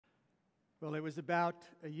Well, it was about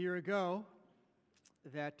a year ago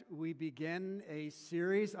that we began a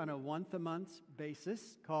series on a once-a-month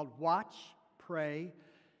basis called Watch, Pray,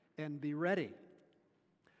 and Be Ready,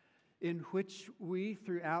 in which we,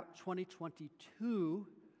 throughout 2022,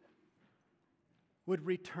 would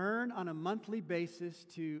return on a monthly basis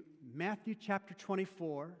to Matthew chapter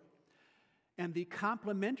 24 and the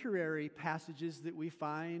complementary passages that we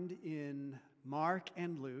find in Mark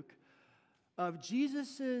and Luke of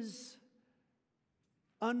Jesus's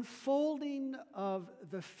unfolding of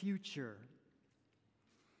the future.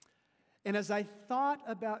 And as I thought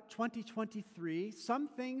about 2023, some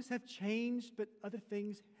things have changed, but other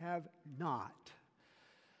things have not.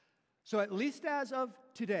 So at least as of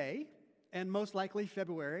today, and most likely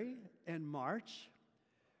February and March,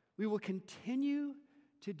 we will continue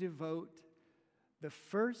to devote the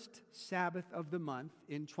first Sabbath of the month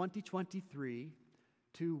in 2023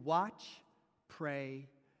 to watch, pray,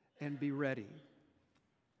 and be ready.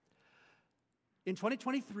 In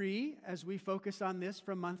 2023, as we focus on this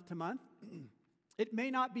from month to month, it may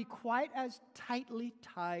not be quite as tightly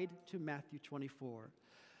tied to Matthew 24,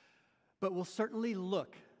 but we'll certainly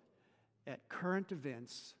look at current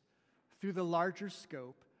events through the larger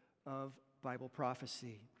scope of Bible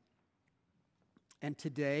prophecy. And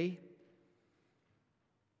today,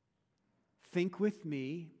 think with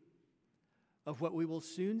me of what we will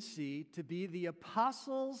soon see to be the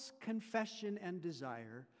apostles' confession and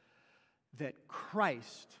desire that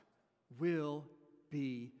Christ will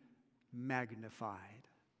be magnified.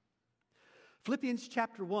 Philippians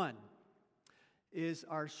chapter 1 is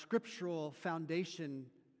our scriptural foundation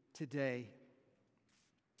today.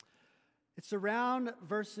 It's around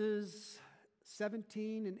verses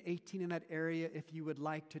 17 and 18 in that area. If you would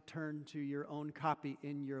like to turn to your own copy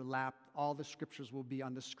in your lap, all the scriptures will be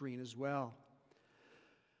on the screen as well.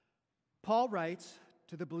 Paul writes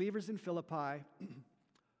to the believers in Philippi,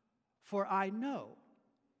 "For I know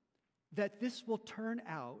that this will turn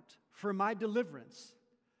out for my deliverance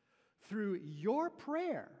through your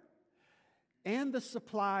prayer and the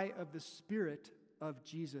supply of the Spirit of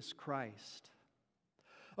Jesus Christ,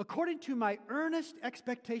 according to my earnest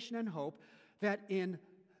expectation and hope that in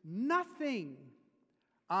nothing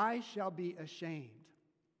I shall be ashamed,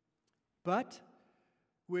 but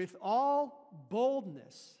with all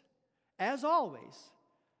boldness, as always,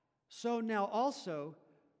 so now also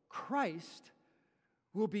Christ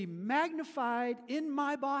will be magnified in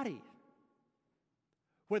my body,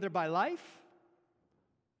 whether by life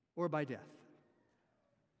or by death.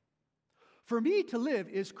 For me to live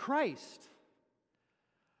is Christ,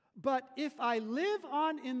 but if I live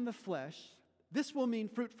on in the flesh, this will mean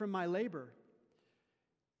fruit from my labor.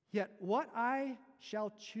 Yet what I shall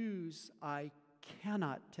choose I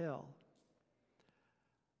cannot tell.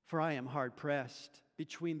 For I am hard-pressed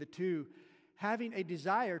between the two, having a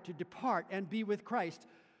desire to depart and be with Christ,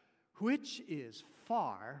 which is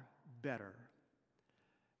far better.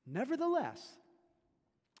 Nevertheless,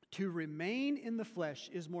 to remain in the flesh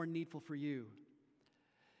is more needful for you.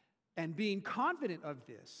 And being confident of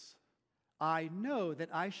this, I know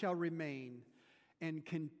that I shall remain and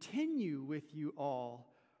continue with you all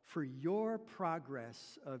for your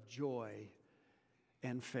progress of joy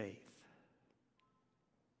and faith."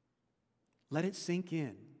 Let it sink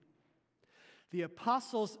in. The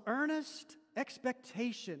apostles' earnest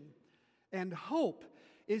expectation and hope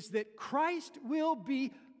is that Christ will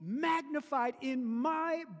be magnified in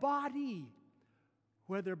my body,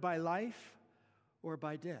 whether by life or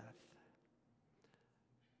by death.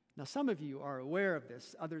 Now, some of you are aware of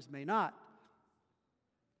this, others may not.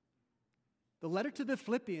 The letter to the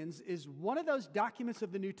Philippians is one of those documents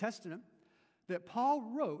of the New Testament that Paul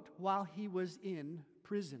wrote while he was in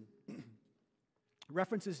prison.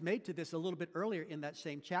 Reference is made to this a little bit earlier in that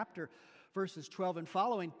same chapter, verses 12 and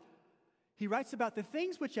following. He writes about the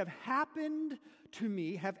things which have happened to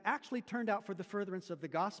me have actually turned out for the furtherance of the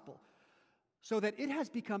gospel, so that it has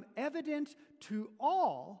become evident to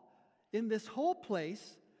all in this whole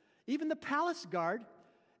place, even the palace guard,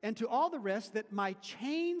 and to all the rest, that my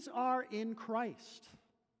chains are in Christ.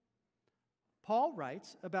 Paul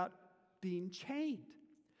writes about being chained.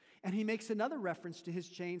 And he makes another reference to his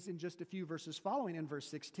chains in just a few verses following in verse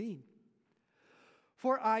 16.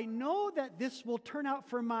 "For I know that this will turn out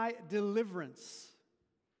for my deliverance."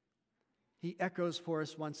 He echoes for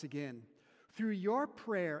us once again, "through your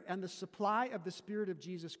prayer and the supply of the Spirit of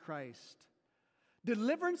Jesus Christ."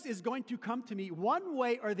 Deliverance is going to come to me one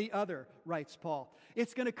way or the other, writes Paul.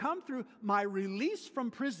 It's going to come through my release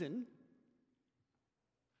from prison,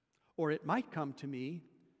 or it might come to me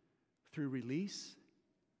through release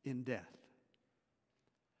in death.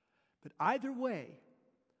 But either way,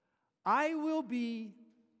 I will be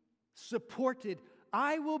supported.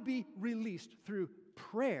 I will be released through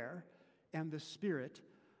prayer and the Spirit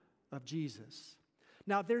of Jesus.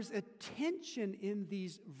 Now, there's a tension in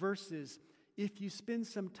these verses if you spend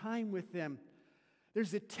some time with them.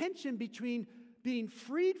 There's a tension between being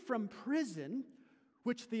freed from prison,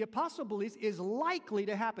 which the apostle believes is likely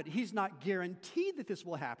to happen. He's not guaranteed that this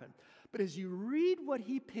will happen. But as you read what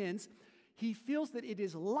he pens, he feels that it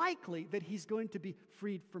is likely that he's going to be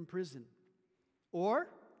freed from prison. Or,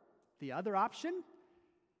 the other option,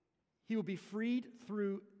 he will be freed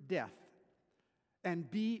through death and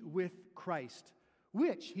be with Christ,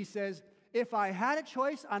 which, he says, if I had a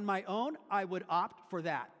choice on my own, I would opt for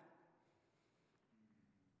that.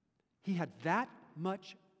 He had that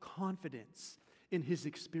much confidence in his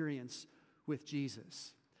experience with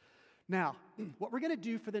Jesus. Now, what we're going to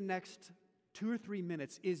do for the next 2 or 3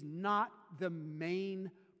 minutes is not the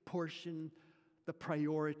main portion, the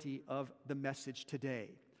priority of the message today.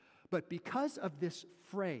 But because of this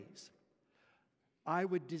phrase, I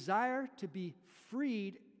would desire to be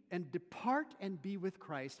freed and depart and be with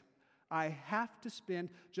Christ. I have to spend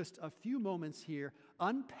just a few moments here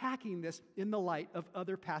unpacking this in the light of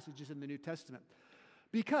other passages in the New Testament.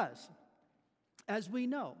 Because, as we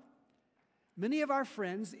know, many of our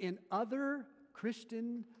friends in other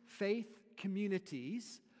Christian faith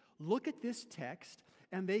communities look at this text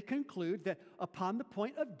and they conclude that upon the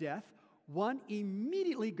point of death, one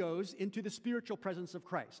immediately goes into the spiritual presence of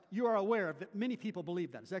Christ. You are aware of that many people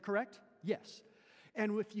believe that. Is that correct? Yes.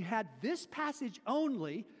 And if you had this passage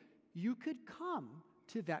only, you could come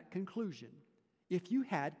to that conclusion if you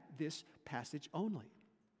had this passage only.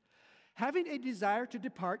 Having a desire to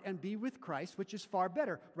depart and be with Christ, which is far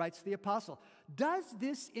better, writes the apostle. Does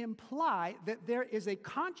this imply that there is a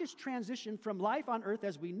conscious transition from life on earth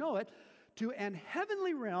as we know it to an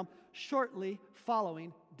heavenly realm shortly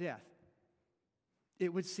following death?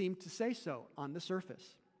 It would seem to say so on the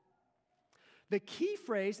surface. The key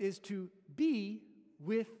phrase is to be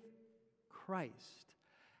with Christ.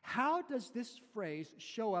 How does this phrase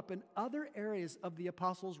show up in other areas of the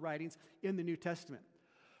apostles' writings in the New Testament?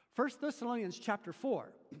 1 Thessalonians chapter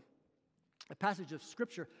 4, a passage of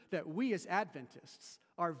Scripture that we as Adventists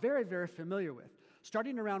are very, very familiar with.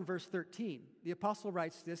 Starting around verse 13, the apostle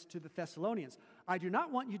writes this to the Thessalonians. I do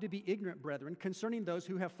not want you to be ignorant, brethren, concerning those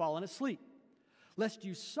who have fallen asleep, lest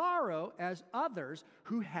you sorrow as others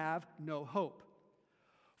who have no hope.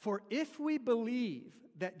 For if we believe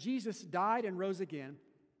that Jesus died and rose again,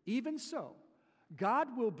 even so,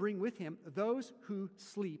 God will bring with him those who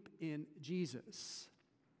sleep in Jesus.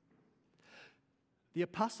 The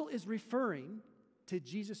apostle is referring to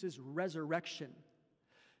Jesus' resurrection.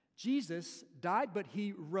 Jesus died, but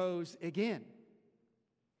he rose again.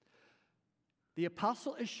 The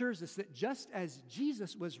apostle assures us that just as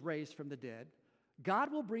Jesus was raised from the dead,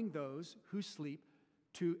 God will bring those who sleep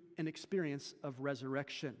to an experience of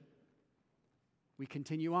resurrection. We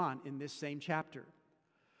continue on in this same chapter.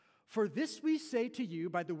 For this we say to you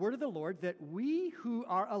by the word of the Lord, that we who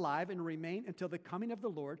are alive and remain until the coming of the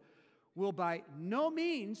Lord will by no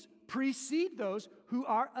means precede those who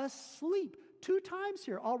are asleep. 2 times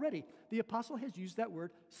here already, the apostle has used that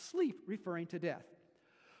word sleep, referring to death.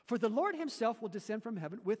 For the Lord himself will descend from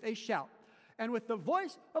heaven with a shout, and with the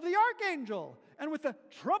voice of the archangel, and with the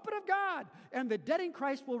trumpet of God, and the dead in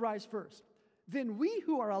Christ will rise first. Then we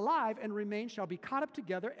who are alive and remain shall be caught up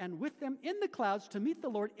together, and with them in the clouds to meet the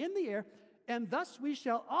Lord in the air, and thus we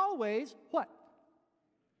shall always, what?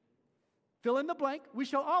 Fill in the blank. We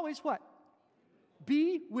shall always what?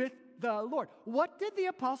 Be with the Lord. What did the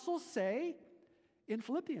apostles say in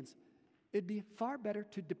Philippians? It'd be far better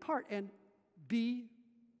to depart and be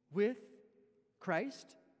with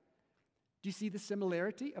Christ. Do you see the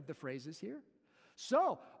similarity of the phrases here?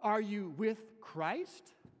 So, are you with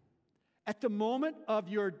Christ at the moment of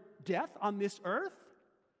your death on this earth?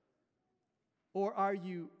 Or are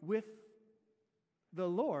you with the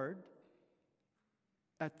Lord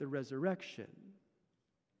at the resurrection?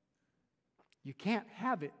 You can't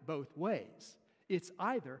have it both ways. It's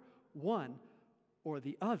either one or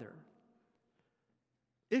the other.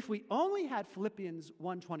 If we only had Philippians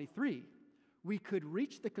 1:23, we could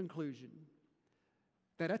reach the conclusion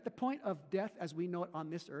that at the point of death as we know it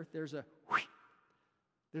on this earth, there's an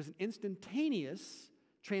instantaneous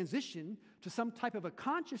transition to some type of a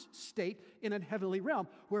conscious state in a heavenly realm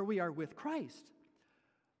where we are with Christ.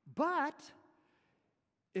 But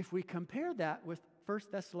if we compare that with 1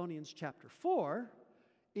 Thessalonians chapter 4,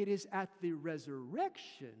 it is at the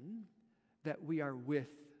resurrection that we are with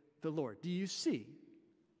the Lord. Do you see?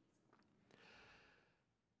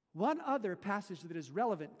 One other passage that is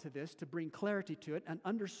relevant to this, to bring clarity to it and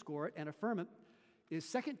underscore it and affirm it, is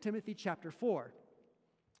 2 Timothy chapter 4.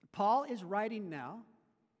 Paul is writing now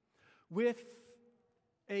with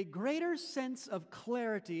a greater sense of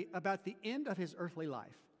clarity about the end of his earthly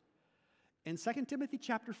life. In 2 Timothy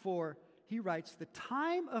chapter 4, he writes, "The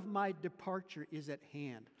time of my departure is at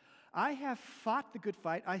hand. I have fought the good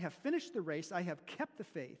fight. I have finished the race. I have kept the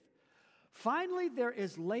faith. Finally, there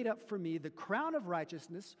is laid up for me the crown of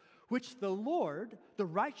righteousness, which the Lord, the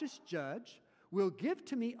righteous judge, will give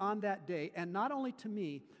to me on that day, and not only to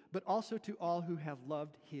me, but also to all who have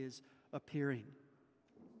loved his appearing."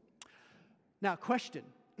 Now, question.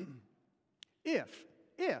 If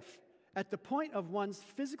at the point of one's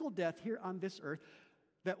physical death here on this earth,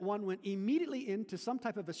 that one went immediately into some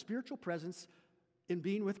type of a spiritual presence in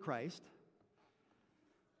being with Christ,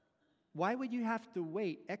 why would you have to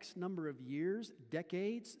wait X number of years,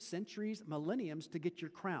 decades, centuries, millenniums to get your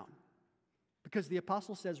crown? Because the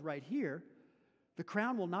apostle says right here, the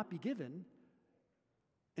crown will not be given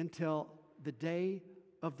until the day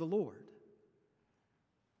of the Lord,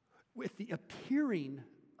 with the appearing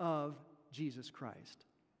of Jesus Christ.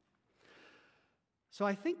 So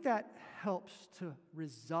I think that helps to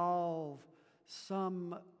resolve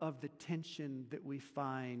some of the tension that we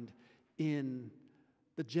find in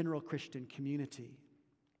the general Christian community.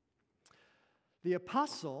 The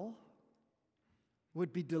apostle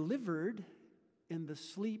would be delivered in the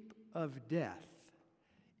sleep of death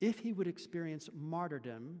if he would experience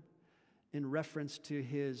martyrdom in reference to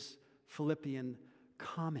his Philippian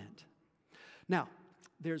comment. Now,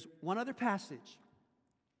 there's one other passage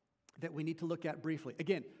that we need to look at briefly.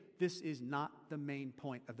 Again, this is not the main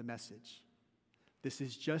point of the message. This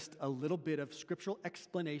is just a little bit of scriptural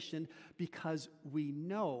explanation because we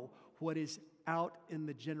know what is out in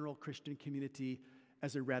the general Christian community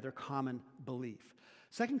as a rather common belief.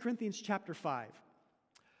 2 Corinthians chapter 5.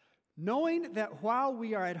 "Knowing that while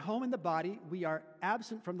we are at home in the body, we are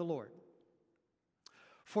absent from the Lord.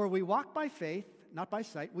 For we walk by faith, not by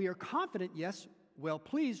sight. We are confident, yes, well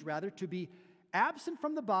pleased rather, to be absent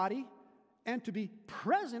from the body and to be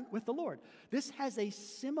present with the Lord." This has a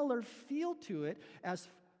similar feel to it as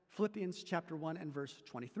Philippians chapter 1 and verse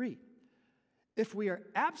 23. If we are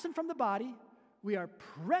absent from the body, we are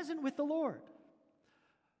present with the Lord.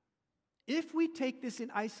 If we take this in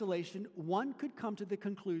isolation, one could come to the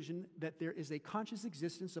conclusion that there is a conscious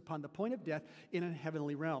existence upon the point of death in a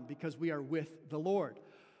heavenly realm because we are with the Lord.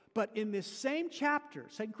 But in this same chapter,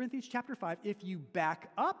 2 Corinthians chapter 5, if you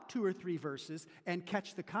back up 2 or 3 verses and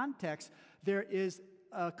catch the context, there is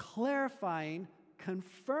a clarifying,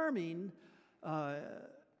 confirming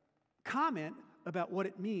comment about what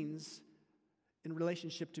it means in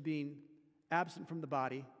relationship to being absent from the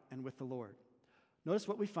body and with the Lord. Notice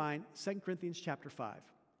what we find, 2 Corinthians chapter 5.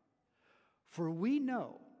 "For we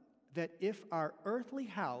know that if our earthly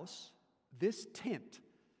house, this tent,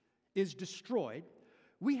 is destroyed,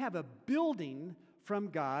 we have a building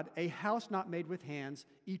from God, a house not made with hands,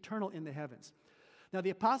 eternal in the heavens." Now,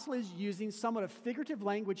 the apostle is using somewhat of figurative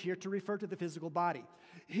language here to refer to the physical body.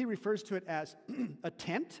 He refers to it as a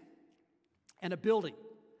tent and a building.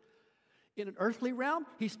 In an earthly realm,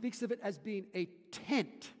 he speaks of it as being a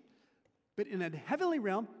tent. But in a heavenly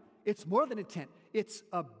realm, it's more than a tent. It's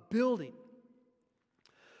a building.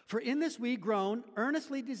 "For in this we groan,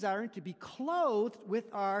 earnestly desiring to be clothed with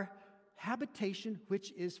our habitation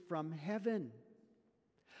which is from heaven."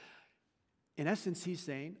 In essence, he's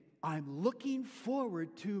saying, I'm looking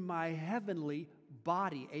forward to my heavenly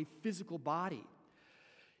body, a physical body.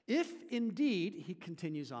 If indeed, he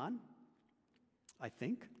continues on, I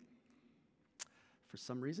think, for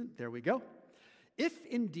some reason, there we go. "If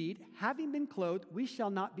indeed, having been clothed, we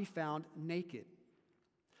shall not be found naked."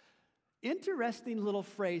 Interesting little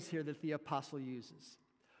phrase here that the apostle uses.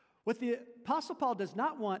 What the apostle Paul does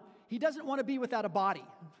not want, he doesn't want to be without a body.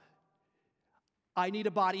 I need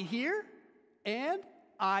a body here, and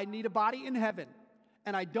I need a body in heaven.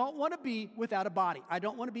 And I don't want to be without a body. I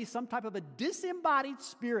don't want to be some type of a disembodied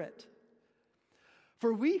spirit.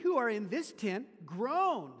 "For we who are in this tent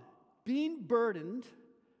groan, being burdened,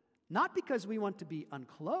 not because we want to be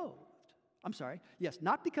unclothed."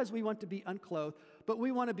 Not because we want to be unclothed, but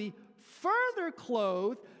we want to be further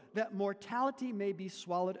clothed that mortality may be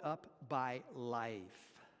swallowed up by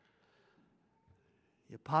life.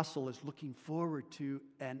 The apostle is looking forward to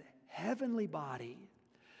an heavenly body.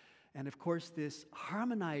 And of course, this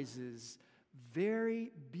harmonizes very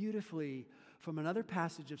beautifully from another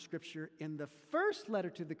passage of Scripture in the first letter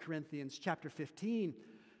to the Corinthians, chapter 15.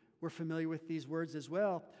 We're familiar with these words as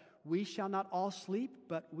well, We shall not all sleep,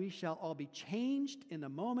 but we shall all be changed in a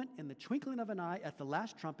moment, in the twinkling of an eye, at the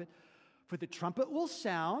last trumpet. For the trumpet will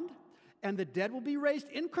sound, and the dead will be raised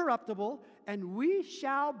incorruptible, and we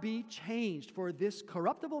shall be changed. For this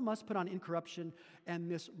corruptible must put on incorruption, and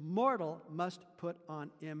this mortal must put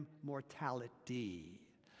on immortality.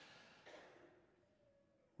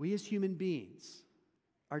 We as human beings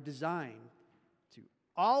are designed to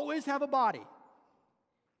always have a body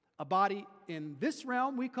in this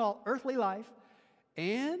realm we call earthly life,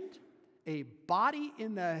 and a body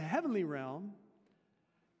in the heavenly realm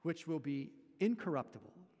which will be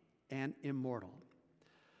incorruptible and immortal.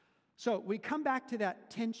 So we come back to that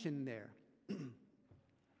tension there.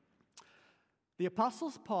 The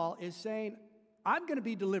Apostle Paul is saying, I'm going to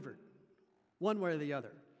be delivered one way or the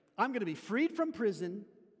other. I'm going to be freed from prison.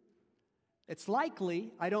 It's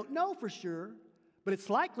likely, I don't know for sure, but it's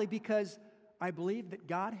likely because I believe that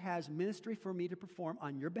God has ministry for me to perform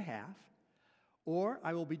on your behalf, or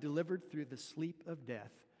I will be delivered through the sleep of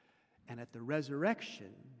death, and at the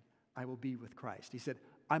resurrection, I will be with Christ. He said,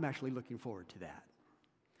 I'm actually looking forward to that.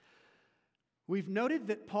 We've noted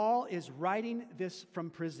that Paul is writing this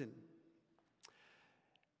from prison,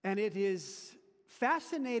 and it is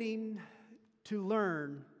fascinating to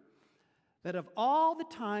learn that of all the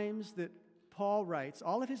times that Paul writes,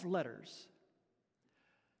 all of his letters,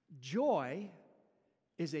 joy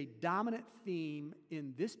is a dominant theme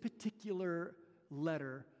in this particular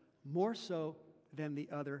letter, more so than the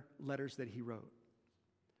other letters that he wrote.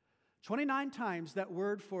 29 times that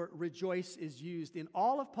word for rejoice is used in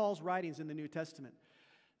all of Paul's writings in the New Testament.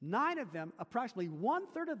 9 of them, approximately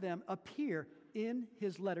 1/3 of them, appear in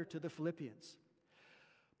his letter to the Philippians.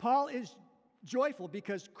 Paul is joyful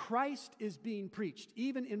because Christ is being preached,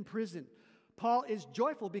 even in prison. Paul is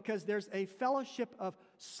joyful because there's a fellowship of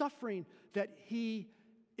suffering that he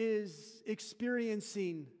is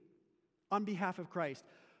experiencing on behalf of Christ.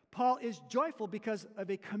 Paul is joyful because of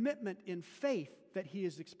a commitment in faith that he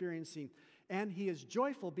is experiencing. And he is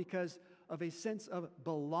joyful because of a sense of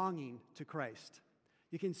belonging to Christ.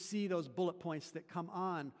 You can see those bullet points that come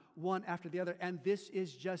on one after the other. And this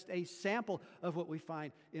is just a sample of what we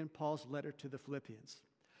find in Paul's letter to the Philippians.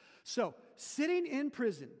 So, sitting in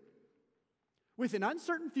prison with an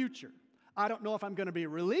uncertain future, I don't know if I'm going to be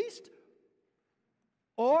released,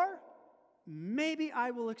 or maybe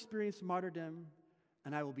I will experience martyrdom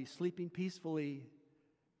and I will be sleeping peacefully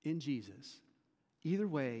in Jesus. Either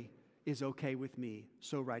way is okay with me,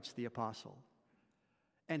 so writes the apostle.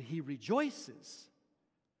 And he rejoices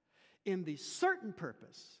in the certain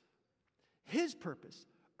purpose, his purpose,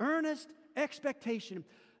 earnest expectation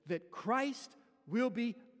that Christ will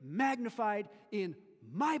be magnified in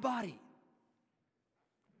my body,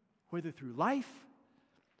 whether through life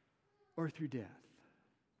or through death.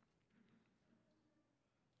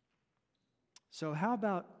 So how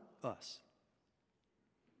about us?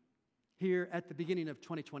 Here at the beginning of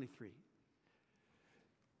 2023,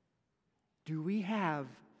 do we have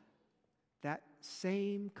that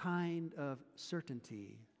same kind of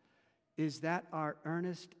certainty? Is that our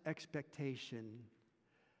earnest expectation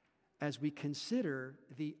as we consider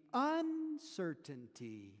the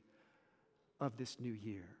uncertainty of this new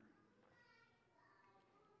year?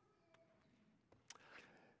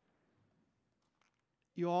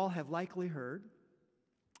 You all have likely heard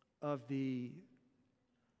of the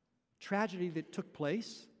tragedy that took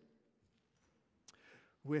place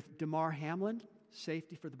with Damar Hamlin,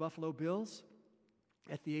 safety for the Buffalo Bills,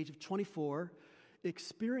 at the age of 24,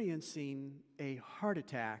 experiencing a heart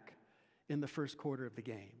attack in the first quarter of the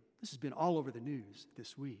game. This has been all over the news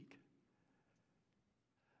this week.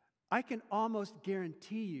 I can almost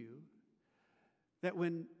guarantee you that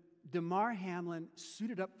when Damar Hamlin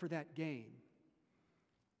suited up for that game,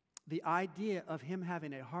 the idea of him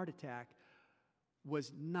having a heart attack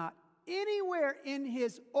was not anywhere in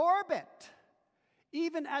his orbit,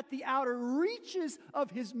 even at the outer reaches of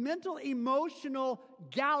his mental, emotional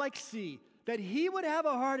galaxy. That he would have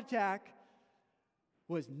a heart attack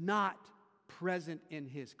was not present in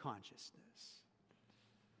his consciousness.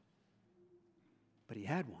 But he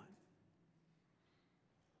had one.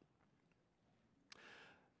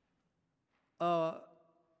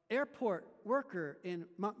 Airport worker in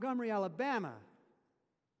Montgomery, Alabama,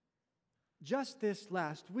 just this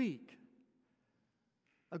last week,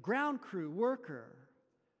 a ground crew worker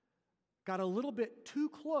got a little bit too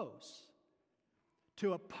close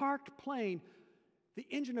to a parked plane, the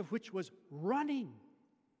engine of which was running,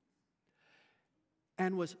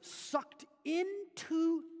 and was sucked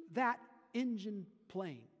into that engine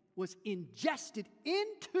plane, was ingested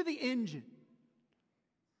into the engine.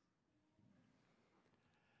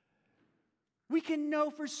 We can know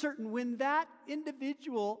for certain when that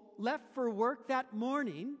individual left for work that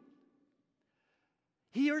morning,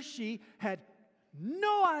 he or she had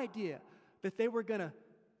no idea that they were going to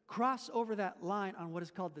cross over that line on what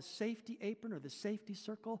is called the safety apron or the safety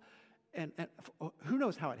circle, and who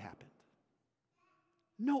knows how it happened.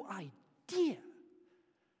 No idea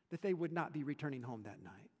that they would not be returning home that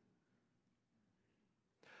night.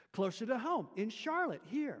 Closer to home, in Charlotte,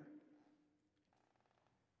 here,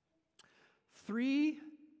 3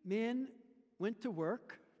 men went to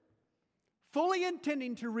work, fully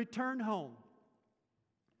intending to return home,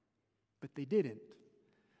 but they didn't,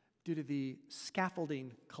 due to the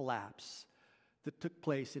scaffolding collapse that took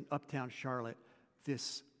place in uptown Charlotte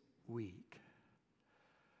this week.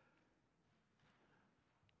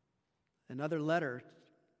 Another letter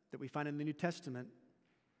that we find in the New Testament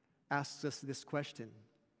asks us this question: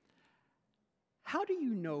 how do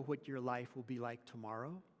you know what your life will be like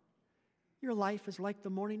tomorrow? Your life is like the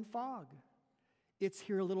morning fog. It's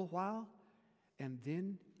here a little while, and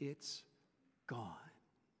then it's gone.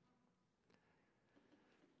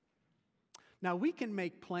 Now, we can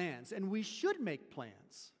make plans, and we should make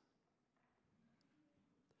plans.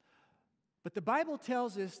 But the Bible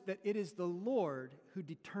tells us that it is the Lord who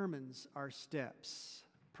determines our steps.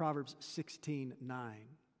 Proverbs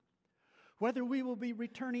 16:9. Whether we will be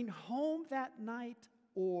returning home that night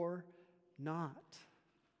or not.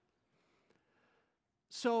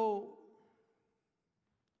 So,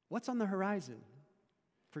 what's on the horizon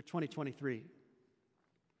for 2023?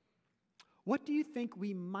 What do you think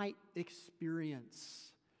we might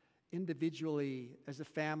experience individually, as a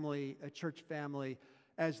family, a church family,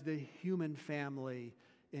 as the human family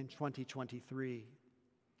in 2023?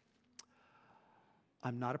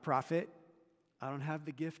 I'm not a prophet. I don't have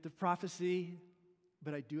the gift of prophecy,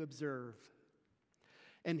 but I do observe.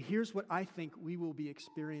 And here's what I think we will be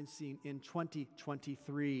experiencing in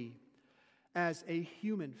 2023 as a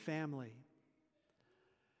human family.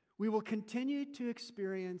 We will continue to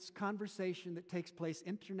experience conversation that takes place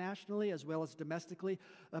internationally as well as domestically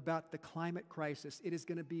about the climate crisis. It is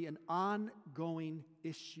going to be an ongoing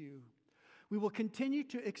issue. We will continue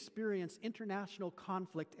to experience international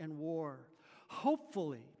conflict and war.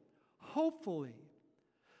 Hopefully,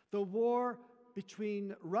 the war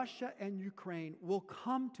between Russia and Ukraine will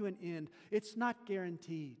come to an end. It's not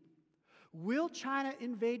guaranteed. Will China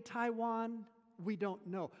invade Taiwan? We don't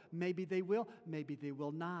know. Maybe they will, maybe they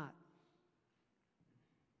will not.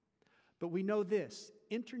 But we know this: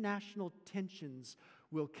 international tensions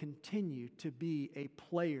will continue to be a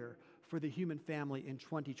player for the human family in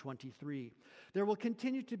 2023. There will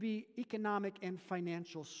continue to be economic and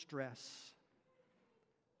financial stress.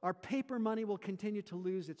 Our paper money will continue to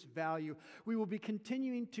lose its value. We will be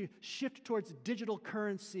continuing to shift towards digital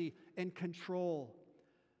currency and control.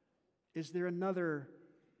 Is there another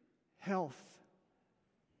health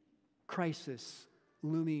crisis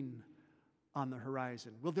looming on the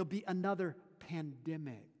horizon? Will there be another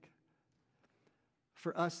pandemic?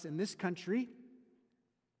 For us in this country,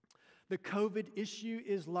 the COVID issue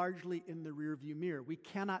is largely in the rearview mirror. We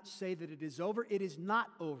cannot say that it is over. It is not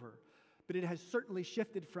over. But it has certainly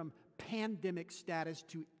shifted from pandemic status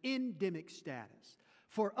to endemic status.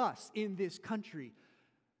 For us in this country,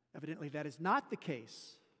 evidently that is not the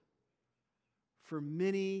case for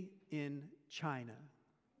many in China.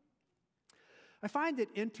 I find it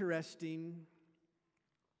interesting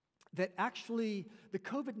that actually the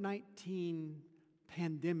COVID-19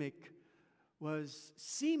 pandemic was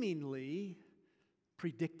seemingly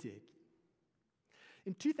predicted.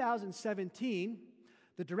 In 2017,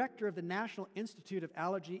 the director of the National Institute of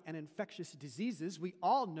Allergy and Infectious Diseases, we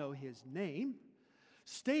all know his name,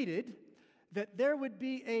 stated that there would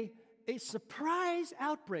be a surprise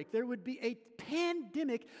outbreak. There would be a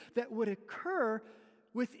pandemic that would occur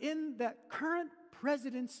within that current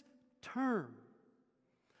president's term.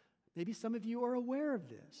 Maybe some of you are aware of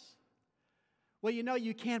this. Well, you know,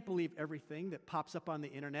 you can't believe everything that pops up on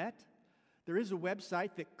the internet. There is a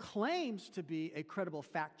website that claims to be a credible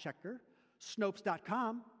fact checker,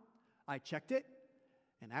 Snopes.com. I checked it,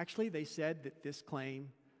 and actually they said that this claim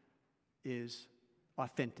is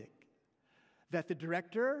authentic. That the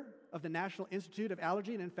director of the National Institute of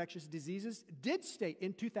Allergy and Infectious Diseases did state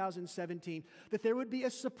in 2017 that there would be a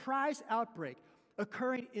surprise outbreak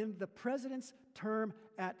occurring in the president's term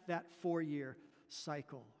at that 4-year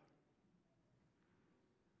cycle.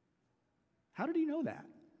 How did he know that?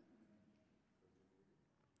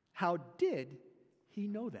 How did he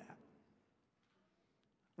know that?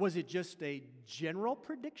 Was it just a general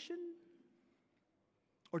prediction?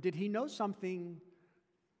 Or did he know something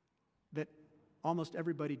that almost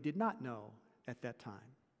everybody did not know at that time?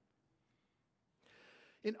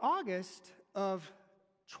 In August of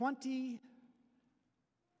 20,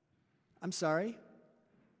 I'm sorry,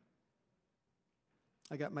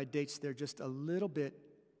 I got my dates there just a little bit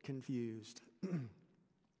confused.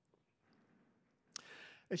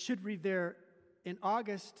 It should read there, in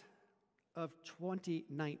August of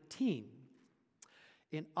 2019.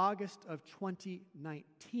 In August of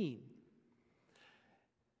 2019,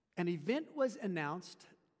 an event was announced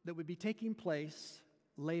that would be taking place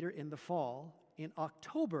later in the fall, in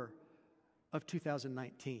October of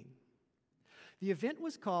 2019. The event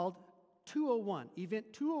was called 201.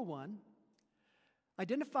 Event 201,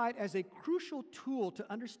 identified as a crucial tool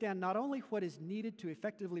to understand not only what is needed to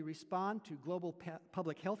effectively respond to global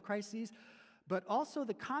public health crises, but also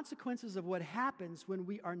the consequences of what happens when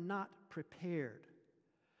we are not prepared.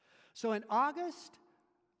 So in August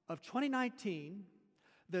of 2019,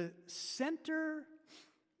 the Center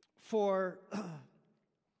for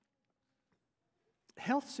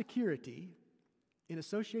Health Security, in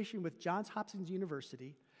association with Johns Hopkins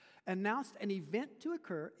University, announced an event to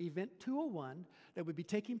occur, Event 201, that would be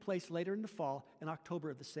taking place later in the fall in October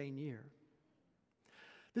of the same year.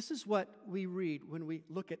 This is what we read when we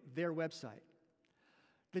look at their website.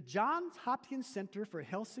 The Johns Hopkins Center for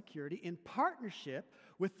Health Security, in partnership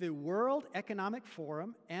with the World Economic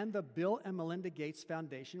Forum and the Bill and Melinda Gates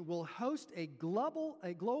Foundation, will host a global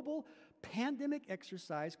pandemic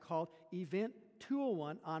exercise called Event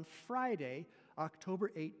 201 on Friday,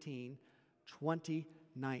 October 18,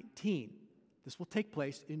 2019. This will take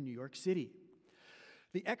place in New York City.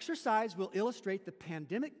 The exercise will illustrate the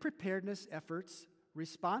pandemic preparedness efforts,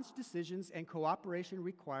 response decisions, and cooperation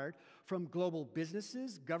required from global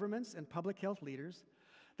businesses, governments, and public health leaders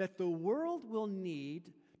that the world will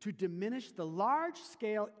need to diminish the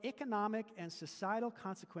large-scale economic and societal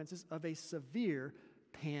consequences of a severe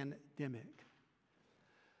pandemic.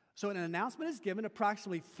 So an announcement is given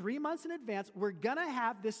approximately 3 months in advance. We're going to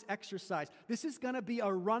have this exercise. This is going to be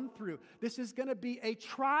a run-through. This is going to be a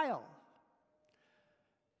trial.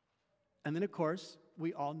 And then, of course,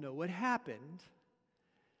 we all know what happened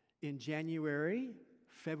in January,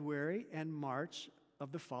 February, and March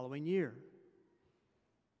of the following year.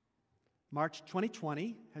 March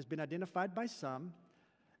 2020 has been identified by some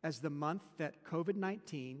as the month that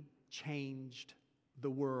COVID-19 changed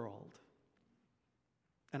the world.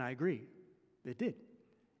 And I agree, it did.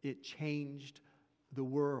 It changed the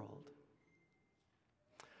world.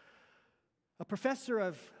 A professor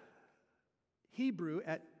of Hebrew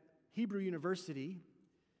at Hebrew University,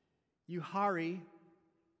 Yuval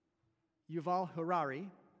Harari,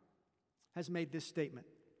 has made this statement.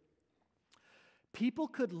 People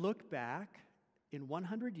could look back in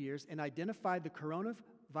 100 years and identify the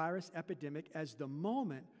coronavirus epidemic as the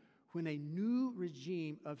moment when a new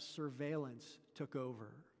regime of surveillance took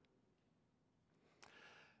over.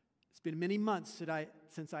 It's been many months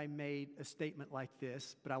since I made a statement like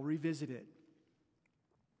this, but I'll revisit it.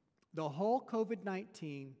 The whole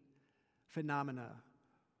COVID-19 phenomena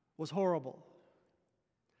was horrible.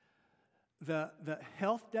 The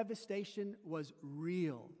health devastation was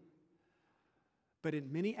real. But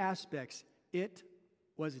in many aspects, it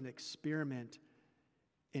was an experiment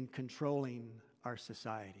in controlling our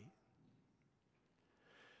society.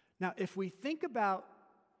 Now, if we think about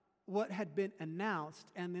what had been announced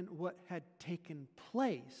and then what had taken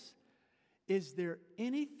place, is there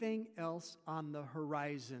anything else on the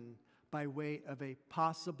horizon by way of a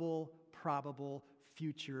possible, probable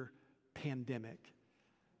future pandemic?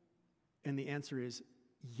 And the answer is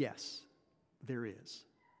yes, there is.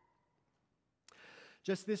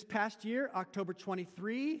 Just this past year, October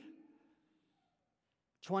 23,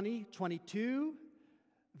 2022,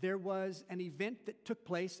 there was an event that took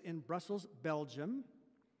place in Brussels, Belgium,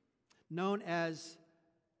 known as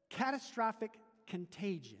catastrophic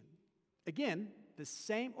contagion. Again, the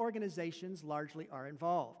same organizations largely are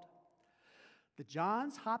involved. The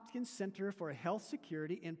Johns Hopkins Center for Health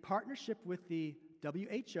Security, in partnership with the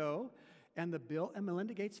WHO and the Bill and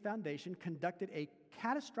Melinda Gates Foundation, conducted a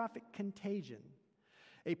catastrophic contagion,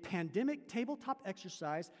 a pandemic tabletop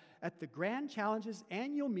exercise at the Grand Challenges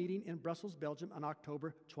annual meeting in Brussels, Belgium on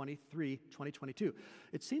October 23, 2022.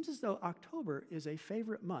 It seems as though October is a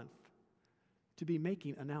favorite month to be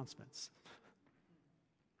making announcements.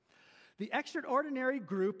 The extraordinary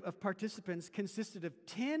group of participants consisted of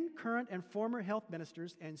 10 current and former health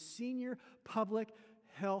ministers and senior public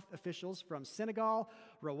health officials from Senegal,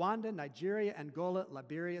 Rwanda, Nigeria, Angola,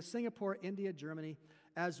 Liberia, Singapore, India, Germany,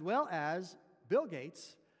 as well as Bill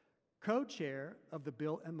Gates, co-chair of the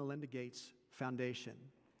Bill and Melinda Gates Foundation.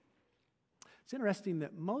 It's interesting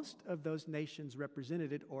that most of those nations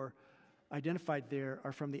represented or identified there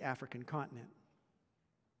are from the African continent.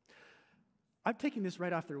 I'm taking this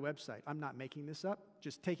right off their website. I'm not making this up,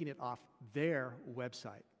 just taking it off their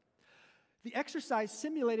website. The exercise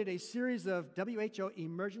simulated a series of WHO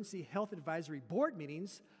Emergency Health Advisory Board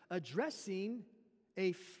meetings addressing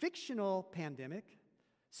a fictional pandemic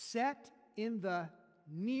set in the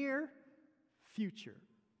near future.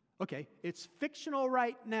 Okay, it's fictional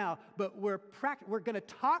right now, but we're going to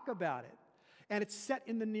talk about it, and it's set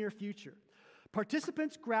in the near future.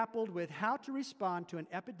 Participants grappled with how to respond to an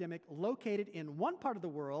epidemic located in one part of the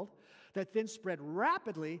world that then spread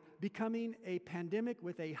rapidly, becoming a pandemic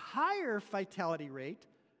with a higher fatality rate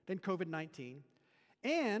than COVID-19,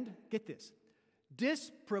 and, get this,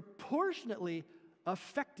 disproportionately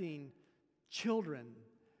affecting children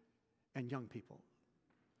and young people.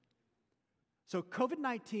 So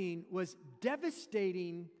COVID-19 was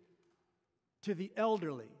devastating to the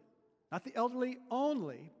elderly, not the elderly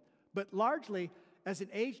only, but largely as an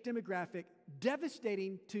age demographic,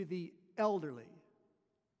 devastating to the elderly.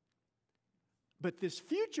 But this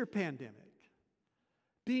future pandemic,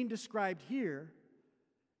 being described here,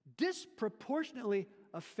 disproportionately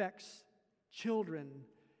affects children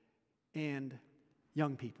and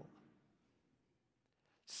young people.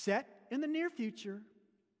 Set in the near future,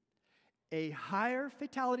 a higher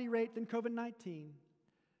fatality rate than COVID-19,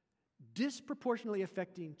 disproportionately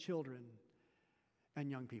affecting children and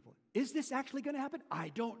young people. Is this actually going to happen? I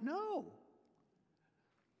don't know.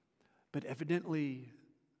 But evidently,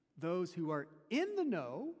 those who are in the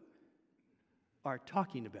know are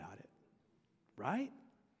talking about it, right?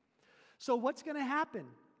 So what's going to happen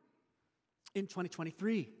in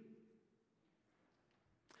 2023?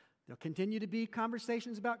 There'll continue to be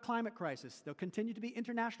conversations about climate crisis. There'll continue to be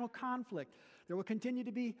international conflict. There will continue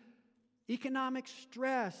to be economic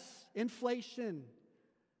stress, inflation,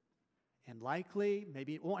 and likely,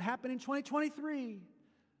 maybe it won't happen in 2023,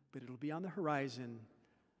 but it'll be on the horizon,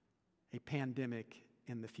 a pandemic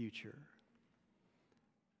in the future.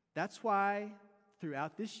 That's why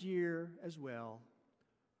throughout this year as well,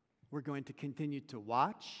 we're going to continue to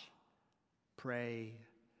watch, pray,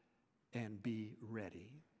 and be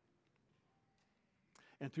ready.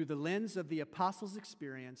 And through the lens of the apostles'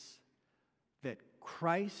 experience, that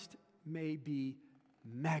Christ may be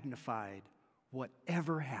magnified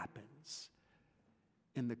whatever happens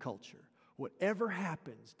in the culture, whatever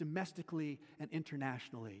happens domestically and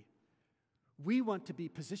internationally. We want to be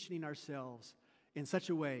positioning ourselves in such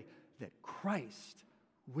a way that Christ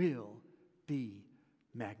will be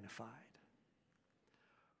magnified.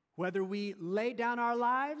 Whether we lay down our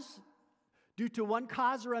lives due to one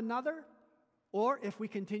cause or another, or if we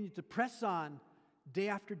continue to press on day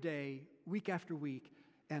after day, week after week,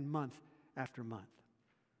 and month after month.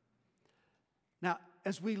 Now,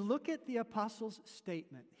 as we look at the apostle's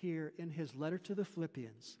statement here in his letter to the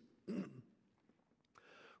Philippians,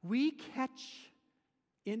 we catch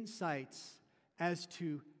insights as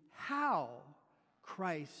to how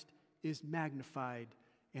Christ is magnified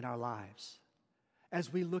in our lives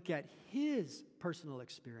as we look at his personal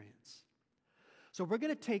experience. So we're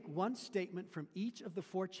going to take one statement from each of the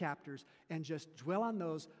 4 chapters and just dwell on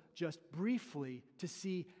those just briefly to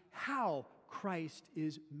see how Christ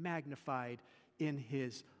is magnified in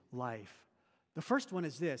his life. The first one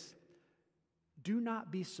is this: do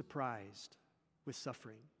not be surprised with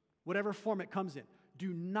suffering. Whatever form it comes in,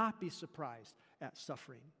 do not be surprised at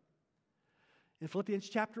suffering. In Philippians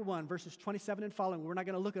chapter 1, verses 27 and following, we're not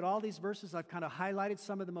going to look at all these verses. I've kind of highlighted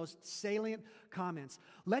some of the most salient comments.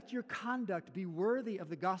 Let your conduct be worthy of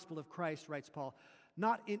the gospel of Christ, writes Paul,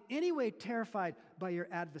 not in any way terrified by your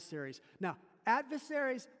adversaries. Now,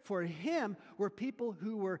 adversaries for him were people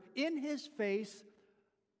who were in his face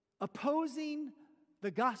opposing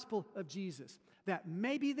the gospel of Jesus. That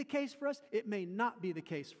may be the case for us. It may not be the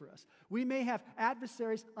case for us. We may have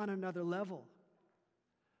adversaries on another level.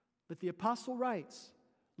 But the apostle writes,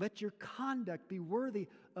 let your conduct be worthy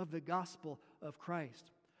of the gospel of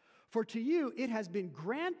Christ. For to you it has been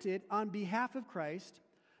granted on behalf of Christ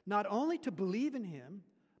not only to believe in him,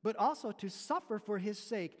 but also to suffer for his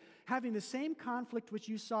sake, having the same conflict which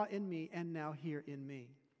you saw in me and now hear in me.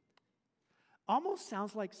 Almost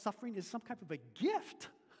sounds like suffering is some type of a gift.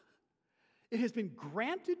 It has been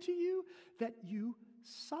granted to you that you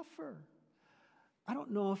suffer. I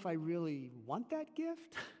don't know if I really want that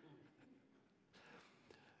gift.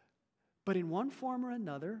 But in one form or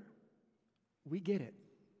another, we get it.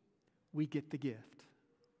 We get the gift.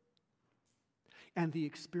 And the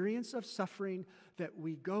experience of suffering that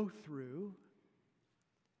we go through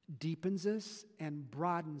deepens us and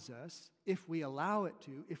broadens us if we allow it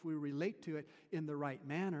to, if we relate to it in the right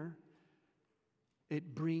manner.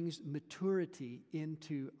 It brings maturity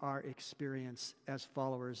into our experience as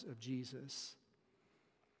followers of Jesus.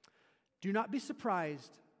 Do not be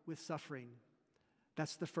surprised with suffering.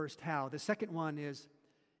 That's the first how. The second one is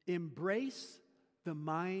embrace the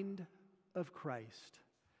mind of Christ.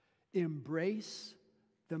 Embrace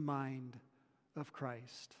the mind of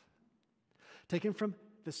Christ. Taken from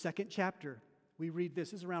the second chapter, we read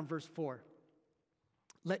this. This is around verse 4.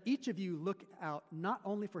 Let each of you look out not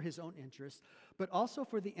only for his own interests, but also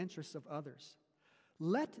for the interests of others.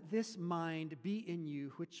 Let this mind be in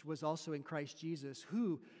you, which was also in Christ Jesus,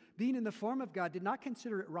 who, being in the form of God, did not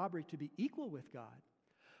consider it robbery to be equal with God,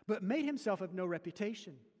 but made himself of no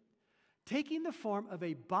reputation, taking the form of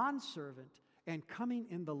a bondservant and coming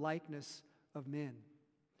in the likeness of men.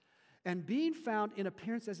 And being found in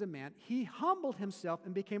appearance as a man, he humbled himself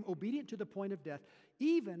and became obedient to the point of death,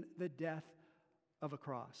 even the death of a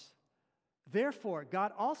cross. Therefore,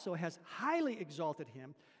 God also has highly exalted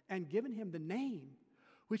him and given him the name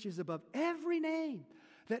which is above every name,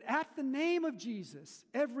 that at the name of Jesus,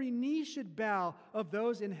 every knee should bow, of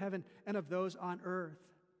those in heaven and of those on earth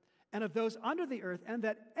and of those under the earth, and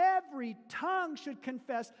that every tongue should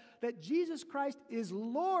confess that Jesus Christ is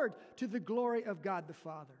Lord, to the glory of God the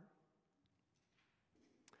Father.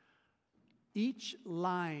 Each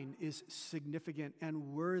line is significant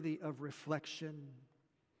and worthy of reflection.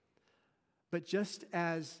 But just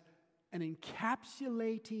as an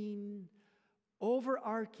encapsulating,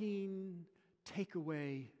 overarching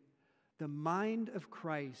takeaway, the mind of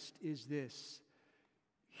Christ is this: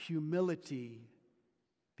 humility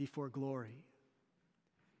before glory.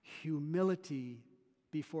 Humility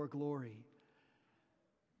before glory.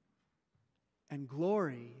 And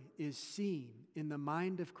glory is seen in the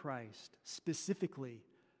mind of Christ, specifically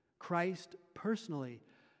Christ personally,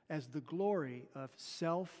 as the glory of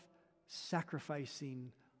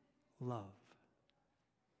self-sacrificing love.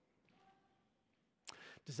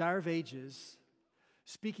 Desire of Ages,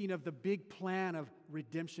 speaking of the big plan of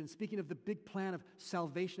redemption, speaking of the big plan of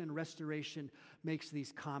salvation and restoration, makes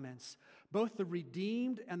these comments. Both the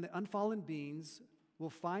redeemed and the unfallen beings will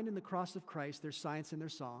find in the cross of Christ their science and their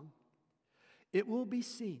song. It will be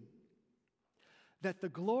seen that the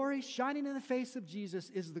glory shining in the face of Jesus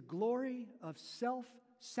is the glory of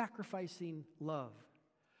self-sacrificing love.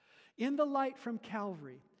 In the light from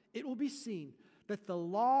Calvary, it will be seen that the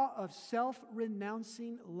law of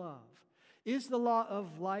self-renouncing love is the law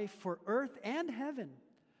of life for earth and heaven,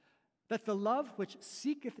 that the love which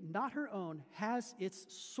seeketh not her own has its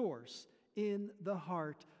source in the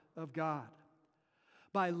heart of God.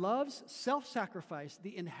 By love's self-sacrifice,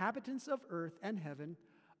 the inhabitants of earth and heaven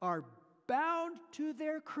are bound to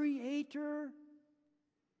their Creator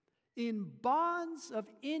in bonds of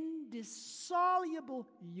indissoluble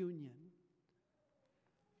union.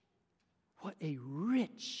 What a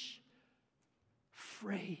rich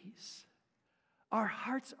phrase. Our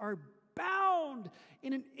hearts are bound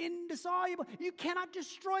in an indissoluble. You cannot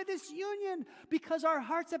destroy this union because our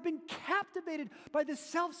hearts have been captivated by the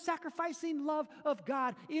self-sacrificing love of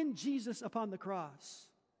God in Jesus upon the cross.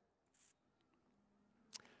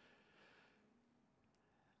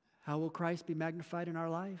 How will Christ be magnified in our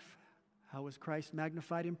life? How was Christ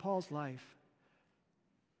magnified in Paul's life?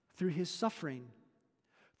 Through his suffering,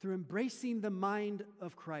 through embracing the mind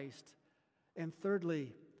of Christ, and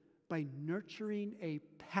thirdly, by nurturing a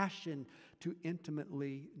passion to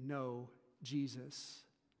intimately know Jesus.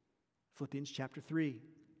 Philippians chapter 3.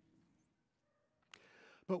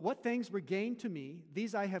 But what things were gained to me,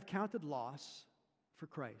 these I have counted loss for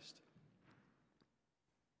Christ.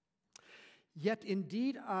 Yet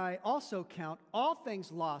indeed I also count all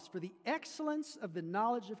things lost for the excellence of the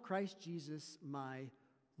knowledge of Christ Jesus my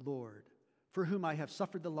Lord, for whom I have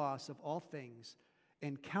suffered the loss of all things,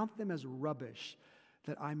 and count them as rubbish,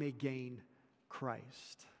 that I may gain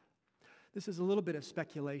Christ. This is a little bit of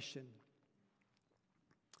speculation.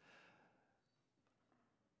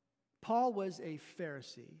 Paul was a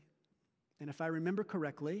Pharisee, and if I remember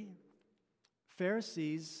correctly,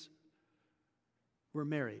 Pharisees were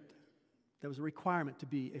married. That was a requirement to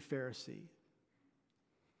be a Pharisee.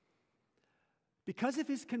 Because of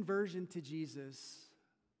his conversion to Jesus,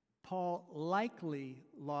 Paul likely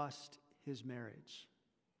lost his marriage.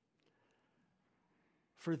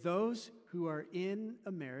 For those who are in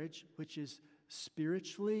a marriage which is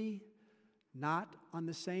spiritually not on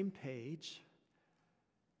the same page,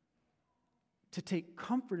 to take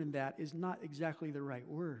comfort in that is not exactly the right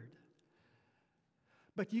word.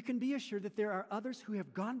 But you can be assured that there are others who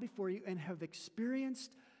have gone before you and have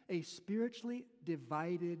experienced a spiritually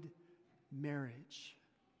divided marriage,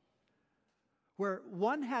 where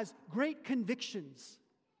one has great convictions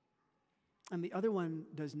and the other one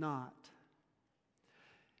does not.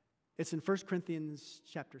 It's in 1 Corinthians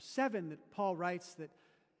chapter 7 that Paul writes that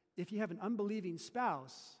if you have an unbelieving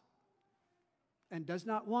spouse and does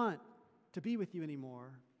not want to be with you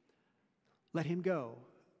anymore, let him go,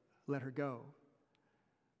 let her go.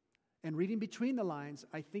 And reading between the lines,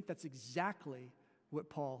 I think that's exactly what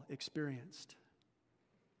Paul experienced.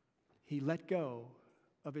 He let go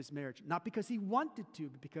of his marriage, not because he wanted to,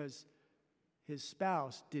 but because his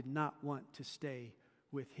spouse did not want to stay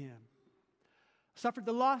with him. Suffered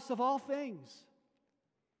the loss of all things.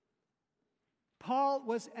 Paul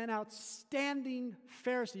was an outstanding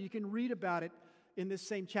Pharisee. You can read about it in this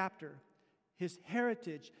same chapter. His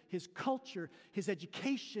heritage, his culture, his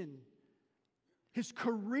education, his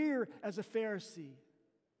career as a Pharisee,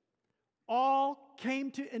 all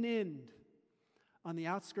came to an end on the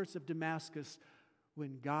outskirts of Damascus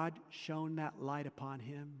when God shone that light upon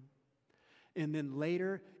him, and then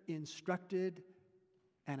later instructed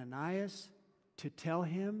Ananias to tell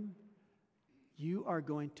him, you are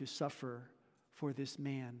going to suffer for this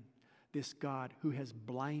man, this God who has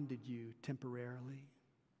blinded you temporarily.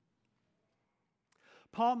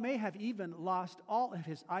 Paul may have even lost all of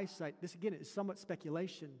his eyesight. This, again, is somewhat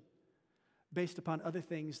speculation based upon other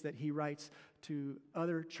things that he writes to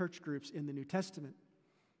other church groups in the New Testament.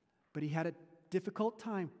 But he had a difficult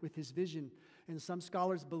time with his vision, and some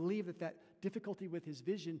scholars believe that that difficulty with his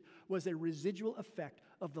vision was a residual effect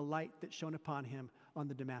of the light that shone upon him on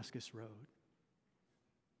the Damascus road.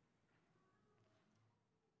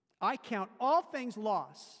 I count all things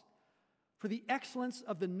loss for the excellence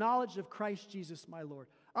of the knowledge of Christ Jesus my Lord.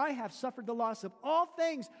 I have suffered the loss of all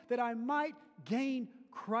things that I might gain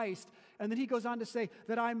Christ. And then he goes on to say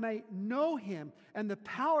that I may know him and the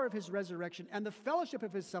power of his resurrection and the fellowship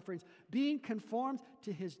of his sufferings, being conformed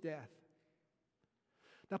to his death.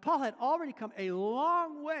 Now, Paul had already come a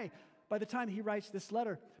long way by the time he writes this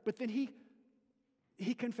letter, but then he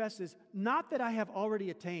confesses, not that I have already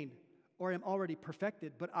attained or am already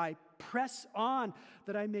perfected, but I press on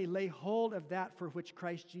that I may lay hold of that for which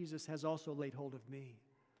Christ Jesus has also laid hold of me.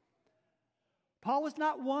 Paul was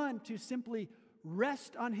not one to simply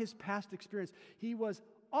rest on his past experience. He was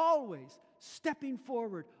always stepping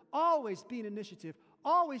forward, always being initiative,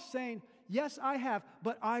 always saying, yes, I have,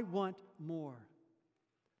 but I want more.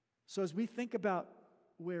 So as we think about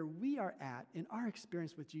where we are at in our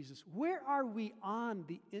experience with Jesus, where are we on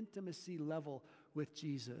the intimacy level with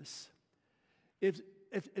Jesus? If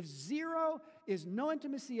zero is no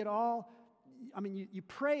intimacy at all, I mean, you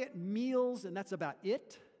pray at meals and that's about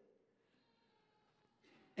it.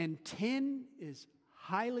 And 10 is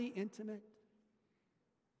highly intimate.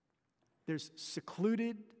 There's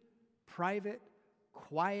secluded, private,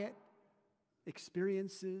 quiet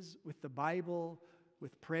experiences with the Bible,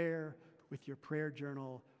 with prayer, with your prayer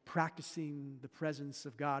journal, practicing the presence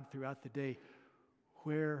of God throughout the day.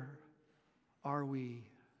 Where are we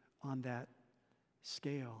on that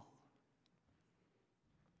scale?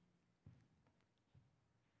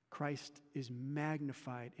 Christ is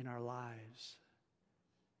magnified in our lives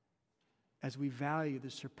as we value the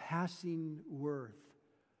surpassing worth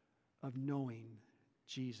of knowing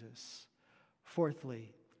Jesus.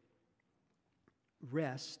 Fourthly,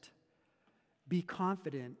 rest. Be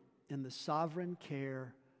confident in the sovereign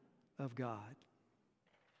care of God.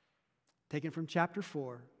 Taken from chapter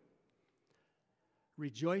 4.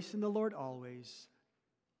 Rejoice in the Lord always.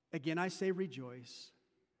 Again, I say rejoice.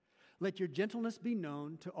 Let your gentleness be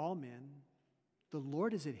known to all men. The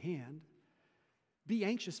Lord is at hand. Be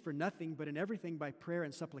anxious for nothing, but in everything by prayer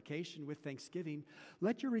and supplication with thanksgiving,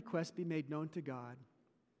 let your requests be made known to God.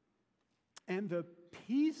 And the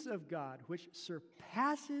peace of God, which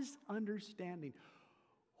surpasses understanding.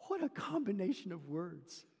 What a combination of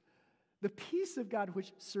words. The peace of God,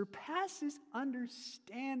 which surpasses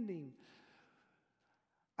understanding.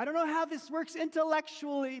 I don't know how this works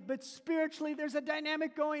intellectually, but spiritually there's a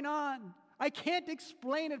dynamic going on. I can't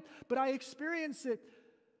explain it, but I experience it.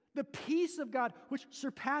 The peace of God, which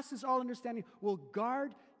surpasses all understanding, will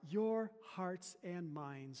guard your hearts and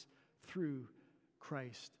minds through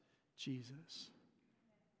Christ Jesus.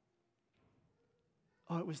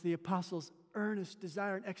 Oh, it was the apostles' earnest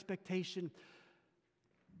desire and expectation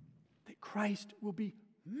that Christ will be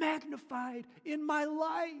magnified in my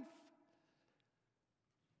life.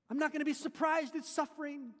 I'm not going to be surprised at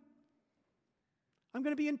suffering. I'm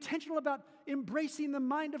going to be intentional about embracing the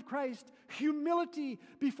mind of Christ. Humility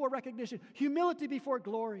before recognition. Humility before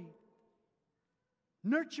glory.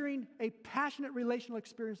 Nurturing a passionate relational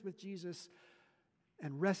experience with Jesus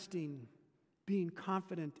and resting, being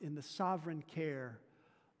confident in the sovereign care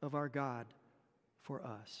of our God for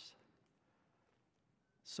us.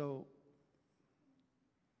 So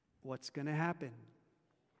What's going to happen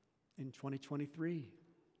in 2023?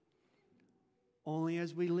 Only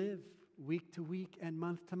as we live week to week and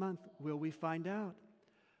month to month will we find out.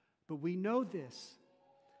 But we know this,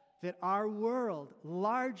 that our world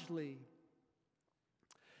largely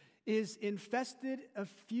is infested,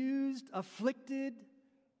 effused, afflicted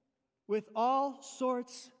with all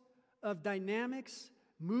sorts of dynamics,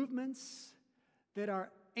 movements that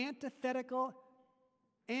are antithetical,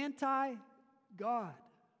 anti-God.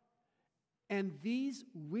 And these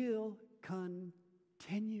will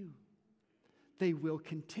continue. They will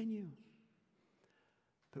continue.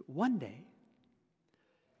 But one day,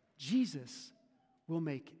 Jesus will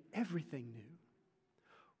make everything new.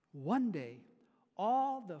 One day,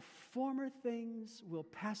 all the former things will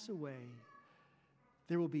pass away.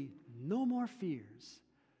 There will be no more fears,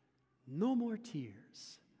 no more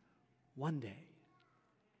tears. One day.